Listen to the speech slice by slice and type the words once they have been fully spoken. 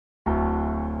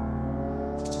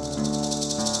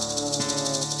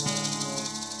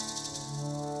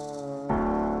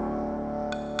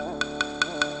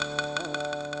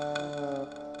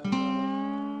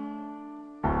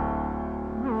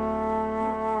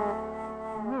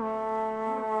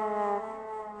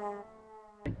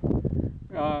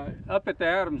Up at the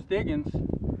Adams Diggings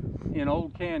in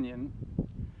Old Canyon,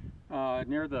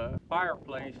 near the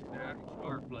fireplace, the Adams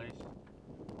fireplace.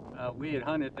 We had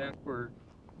hunted that for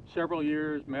several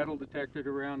years, metal detected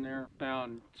around there,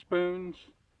 found spoons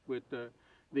with the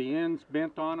ends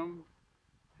bent on them,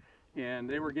 and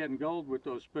they were getting gold with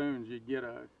those spoons. You'd get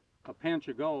a pinch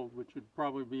of gold, which would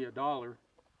probably be $1.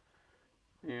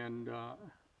 And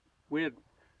we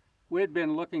had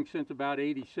been looking since about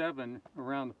 '87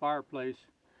 around the fireplace,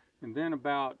 and then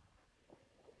about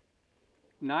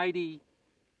 92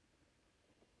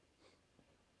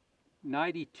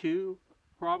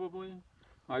 probably,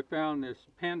 I found this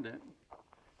pendant,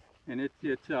 and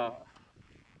it's I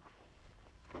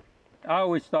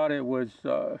always thought it was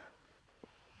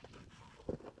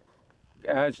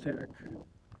Aztec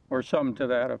or something to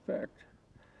that effect,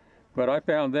 but I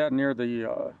found that near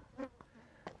the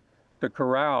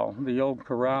corral, the old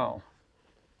corral.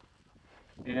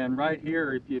 And right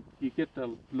here, if you get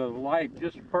the light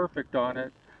just perfect on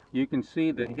it, you can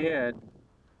see the head.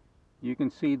 You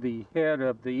can see the head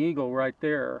of the eagle right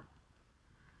there,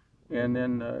 and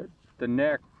then the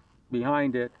neck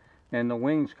behind it, and the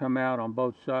wings come out on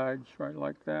both sides, right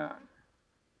like that.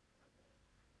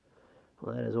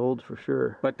 Well, that is old for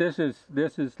sure. But this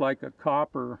is like a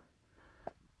copper,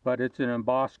 but it's an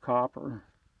embossed copper,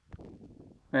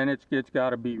 and it's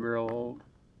got to be real old.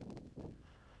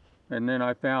 And then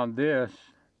I found this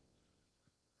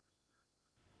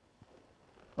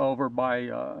over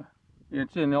by,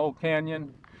 it's in Old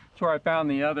Canyon. It's where I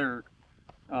found the other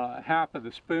half of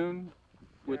the spoon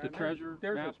with the treasure.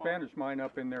 There's a Spanish mine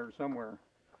up in there somewhere,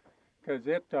 because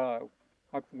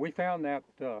we found that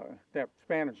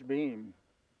Spanish beam.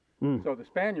 So the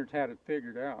Spaniards had it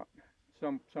figured out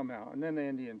somehow, and then the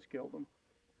Indians killed them.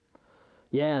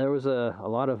 Yeah, there was a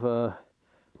lot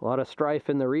of strife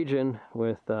in the region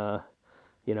with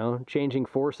changing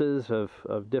forces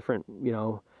of different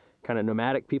kind of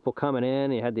nomadic people coming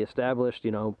in. You had the established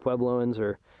Puebloans,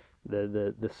 or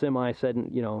the semi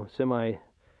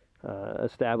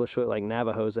established like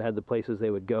Navajos that had the places they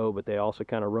would go, but they also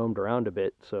kind of roamed around a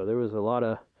bit. So there was a lot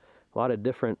of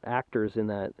different actors in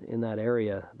that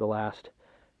area the last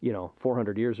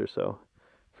 400 years or so,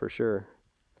 for sure.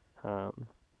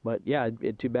 But yeah,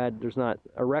 too bad there's not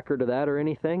a record of that or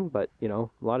anything. But a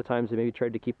lot of times they maybe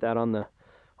tried to keep that on the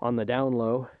down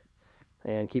low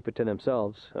and keep it to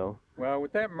themselves. So well,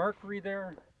 with that Mercury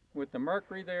there,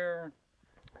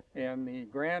 and the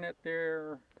granite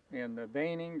there, and the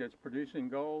veining that's producing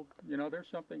gold, there's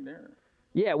something there.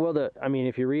 Yeah, well,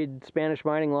 if you read Spanish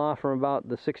mining law from about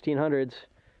the 1600s,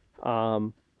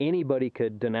 anybody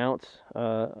could denounce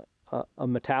a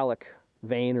metallic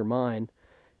vein or mine,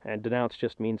 and denounce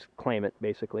just means claim it,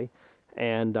 basically.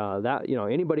 And that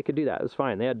anybody could do that. It was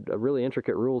fine. They had really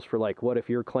intricate rules for like what if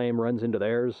your claim runs into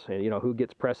theirs, and who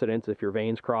gets precedence if your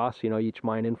veins cross. Each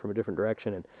mine in from a different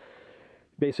direction, and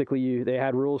basically they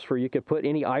had rules for you could put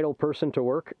any idle person to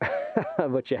work,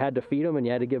 but you had to feed them and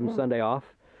you had to give them Sunday off.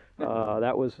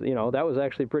 That was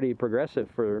actually pretty progressive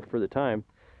for the time,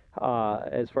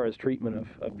 as far as treatment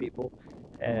of people.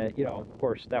 And of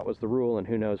course that was the rule, and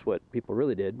who knows what people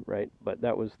really did, right? But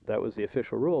that was the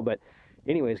official rule. But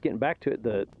anyways, getting back to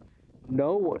it,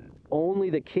 only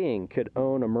the king could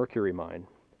own a mercury mine.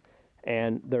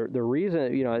 And the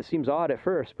reason, it seems odd at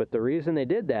first, but the reason they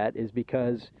did that is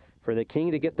because for the king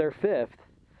to get their fifth,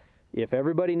 if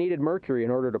everybody needed mercury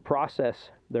in order to process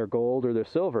their gold or their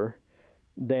silver,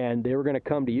 then they were going to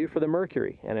come to you for the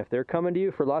mercury. And if they're coming to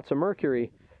you for lots of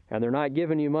mercury and they're not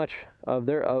giving you much of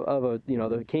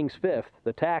the king's fifth,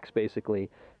 the tax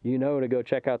basically, to go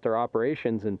check out their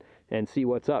operations and see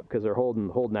what's up, because they're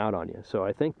holding out on you. So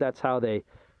I think that's how they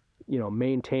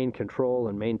maintained control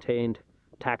and maintained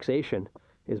taxation,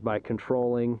 is by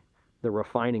controlling the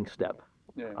refining step.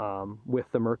 Yeah. With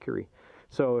the mercury.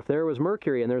 So if there was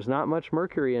mercury, and there's not much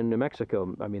mercury in New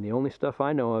Mexico, the only stuff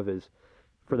I know of is,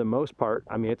 for the most part,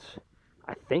 I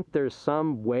think there's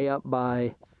some way up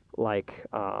by like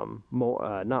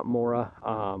not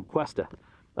Mora, Cuesta,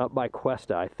 up by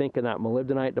Cuesta. I think in that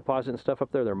molybdenite deposit and stuff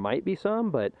up there might be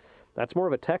some, but that's more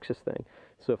of a Texas thing.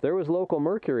 So if there was local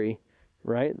mercury,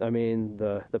 right,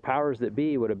 the powers that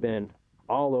be would have been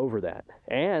all over that,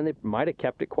 and they might have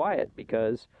kept it quiet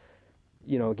because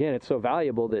again, it's so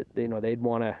valuable that they'd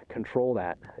want to control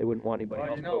that. They wouldn't want anybody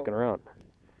else poking around.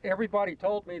 Everybody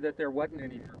told me that there wasn't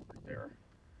any mercury there,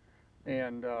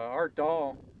 and our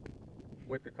doll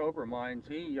with the Cobra mines,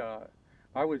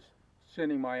 I was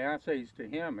sending my assays to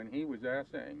him, and he was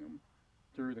assaying them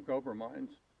through the Cobra mines,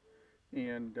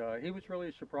 and he was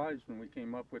really surprised when we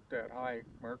came up with that high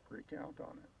mercury count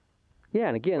on it. Yeah,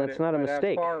 and again, But that's not a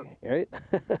mistake, right?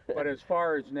 But as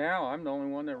far as now, I'm the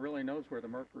only one that really knows where the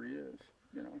Mercury is,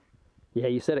 you know. Yeah,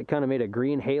 you said it kind of made a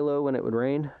green halo when it would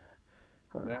rain.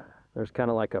 Yeah. There's kind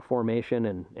of like a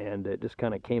formation, and it just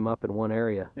kind of came up in one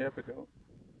area. Epidote.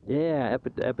 Yeah,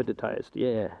 epidotized.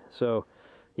 Yeah. So,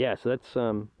 yeah, so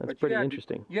that's pretty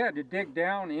interesting. You had to dig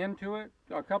down into it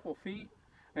a couple feet,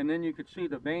 and then you could see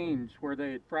the veins where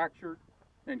they had fractured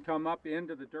and come up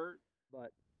into the dirt.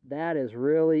 But that is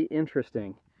really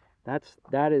interesting. That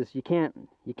is I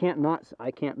can't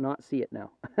not see it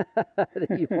now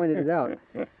that you pointed it out.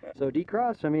 So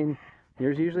D-Cross, I mean,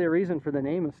 there's usually a reason for the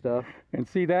name and stuff. And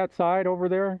see that side over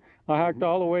there? I hiked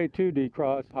all the way to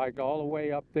D-Cross, hiked all the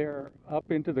way up there,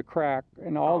 up into the crack,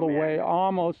 and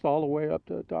almost all the way up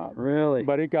to the top. Really?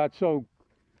 But it got so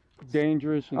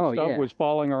dangerous and stuff was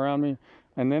falling around me.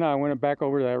 And then I went back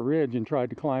over that ridge and tried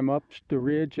to climb up the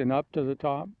ridge and up to the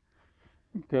top.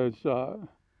 Because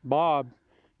Bob,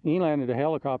 he landed a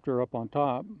helicopter up on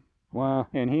top. Wow.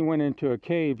 And he went into a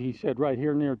cave, he said, right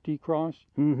here near D-Cross,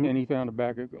 and he found a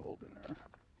bag of gold in there.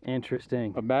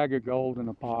 Interesting. A bag of gold in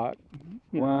a pot.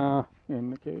 Wow. In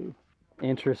the cave.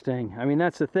 Interesting. I mean,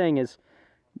 that's the thing is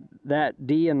that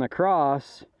D and the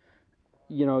cross,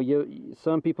 you know,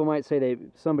 some people might say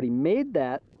somebody made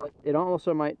that, but it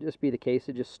also might just be the case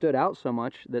it just stood out so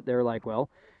much that they're like, well,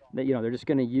 that, you know, they're just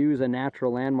going to use a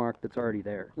natural landmark that's already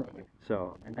there. Right.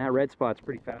 So, and that red spot's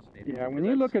pretty fascinating. Yeah, when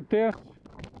you look at this,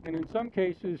 and in some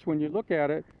cases when you look at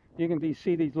it, you can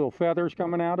see these little feathers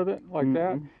coming out of it like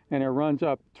that, and it runs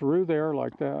up through there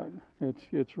like that.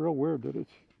 It's real weird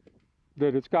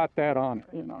that it's got that on it,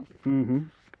 you know.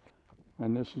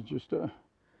 And this is just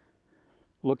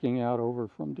looking out over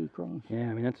from D-Cross. Yeah,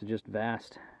 I mean, that's just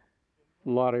vast. A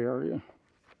lot of area.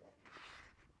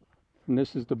 And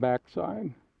this is the back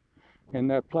side. And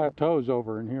that plateau's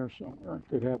over in here somewhere.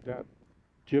 It had that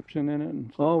gypsum in it.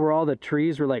 And oh, where all the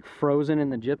trees were like frozen in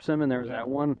the gypsum, and there was that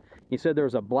one. You said there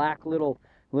was a black little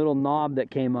knob that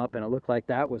came up, and it looked like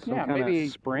that was some kind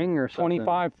of spring or something.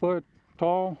 25 foot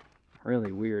tall.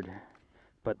 Really weird.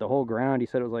 But the whole ground, he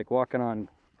said it was like walking on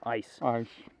ice. Ice.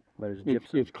 But it was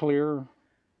gypsum. It's clear.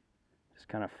 Just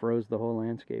kind of froze the whole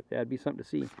landscape. That'd be something to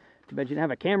see. Too bad you didn't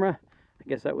have a camera. I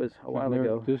guess that was a while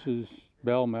ago. This is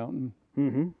Bell Mountain.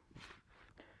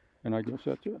 And I guess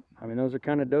that's it. I mean, those are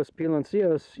kind of dos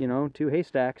piloncillos, you know, 2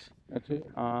 haystacks. That's it.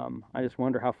 I just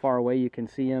wonder how far away you can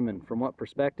see them and from what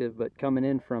perspective, but coming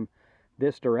in from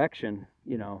this direction,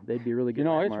 you know, they'd be really good. You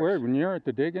know, landmarks. it's weird. When you're at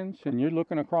the diggings and you're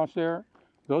looking across there,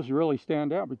 those really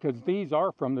stand out because these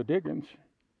are from the diggings.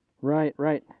 Right,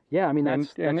 right. Yeah, I mean,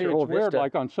 that's your whole weird. vista.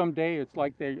 Like on some day, it's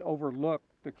like they overlook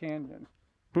the canyon.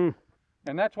 And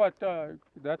that's what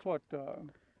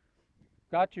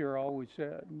Gautier always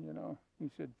said, you know. He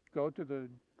said, go to the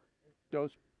dos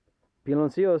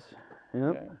piloncillos.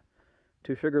 Yep. Yeah.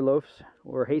 2 sugar loaves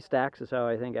or haystacks is how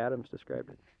I think Adams described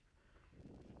it.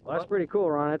 Well, that's pretty cool,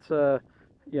 Ron. It's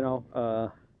you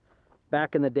know,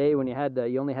 back in the day when you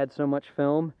only had so much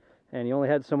film and you only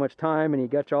had so much time and you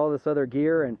got all this other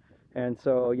gear and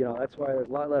so, you know, that's why there's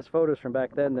a lot less photos from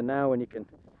back then than now when you can,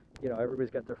 you know,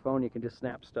 everybody's got their phone, you can just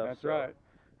snap stuff. That's right.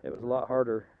 It was a lot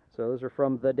harder. So those are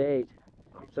from the day.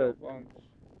 So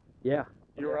yeah.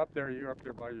 You were up there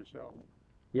by yourself.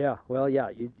 Yeah, well, yeah,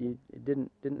 you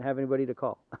didn't have anybody to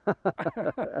call.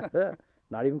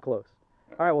 Not even close.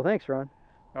 All right, well, thanks, Ron.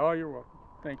 Oh, you're welcome.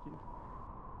 Thank you.